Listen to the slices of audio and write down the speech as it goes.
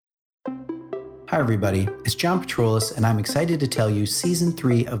Hi, everybody. It's John Petrolis, and I'm excited to tell you Season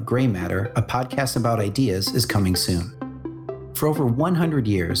 3 of Gray Matter, a podcast about ideas, is coming soon. For over 100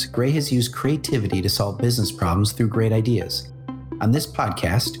 years, Gray has used creativity to solve business problems through great ideas. On this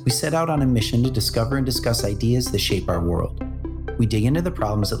podcast, we set out on a mission to discover and discuss ideas that shape our world. We dig into the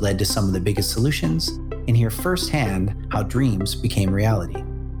problems that led to some of the biggest solutions and hear firsthand how dreams became reality.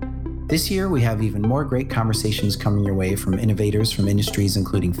 This year, we have even more great conversations coming your way from innovators from industries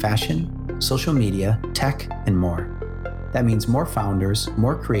including fashion, social media, tech, and more. That means more founders,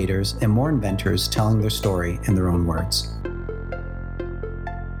 more creators, and more inventors telling their story in their own words.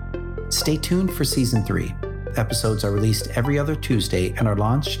 Stay tuned for Season 3. Episodes are released every other Tuesday and are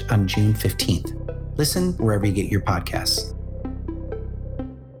launched on June 15th. Listen wherever you get your podcasts.